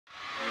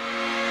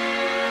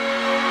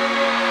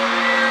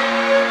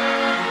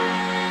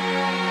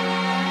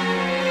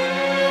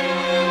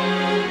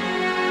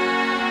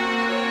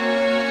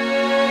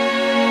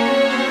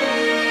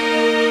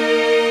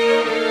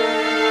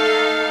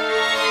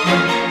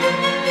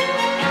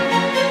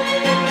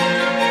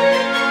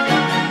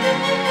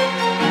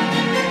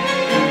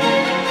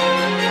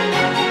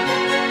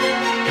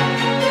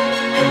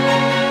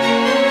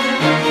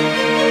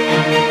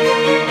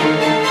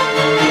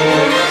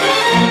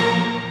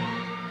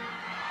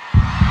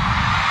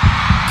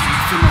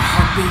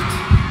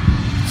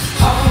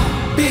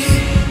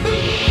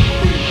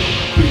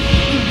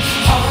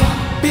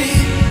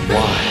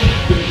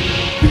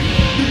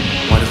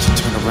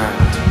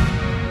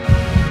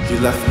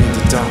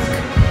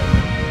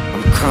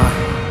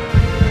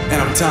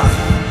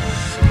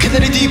かな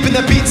りディープ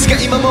なビーツが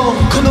今も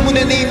この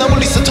胸に守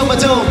りそう戸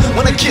惑う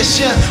Wanna kiss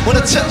ya,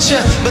 wanna touch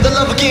ya まだ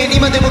love again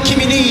今でも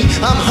君に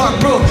I'm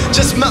heartbroken,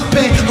 just my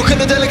pain 他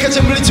の誰かじ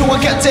ゃ無理と分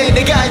かって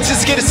願い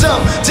続ける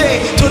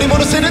someday 取り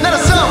戻せるなら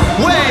some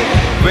way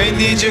When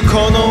did you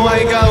この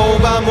愛がオ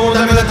ーバーもう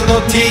ダメだった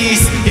の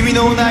tease 意味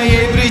のない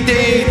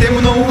everyday でも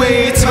no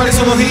way つまり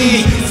その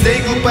日 Say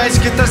goodbye し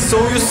けたそ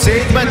ういう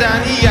せいまだ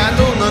に I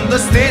don't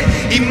understand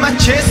In my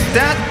chest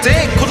だっ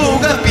て鼓動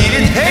が beat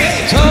it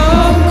hey ど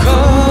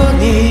こ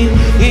に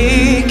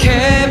行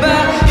けば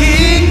い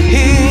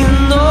い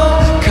の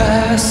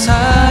かさ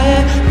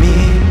え見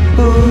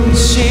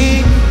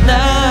失い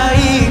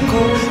壊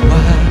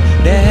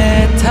れ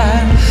た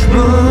胸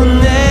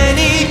に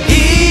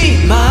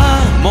今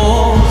も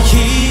響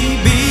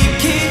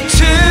き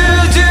続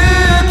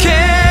け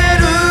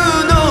る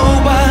の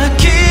は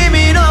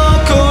君の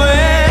声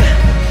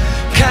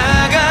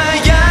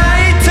輝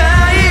いた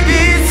いビ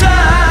ザ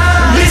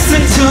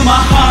Listen to my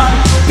heart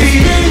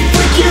beating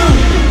for you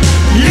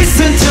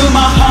Listen to my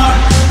heart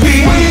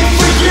beating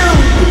for you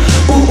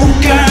うっ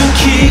か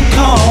聞こ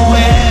え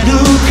る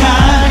か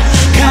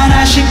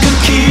悲しく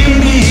君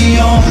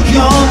を呼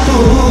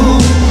ぶ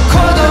鼓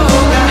動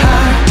が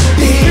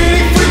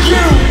Beating for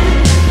you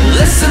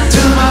Listen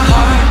to my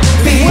heart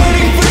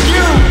Waiting for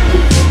you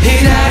左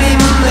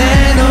胸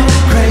の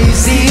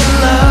Crazy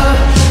love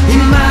今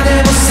で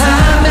も冷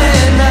め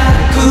な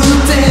く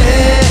て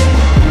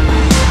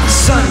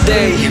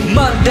Sunday,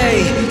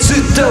 Monday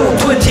ずっと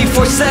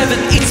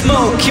 24/7 いつも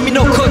君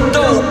のこ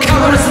と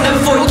変わらず never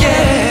forget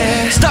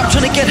Stop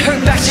trying to get her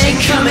back, she ain't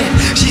coming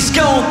She's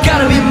gone,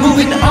 gotta be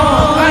moving on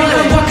I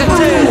know what I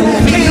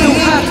did 君の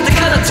ハートで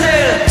奏で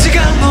時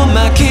間を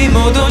巻き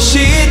戻し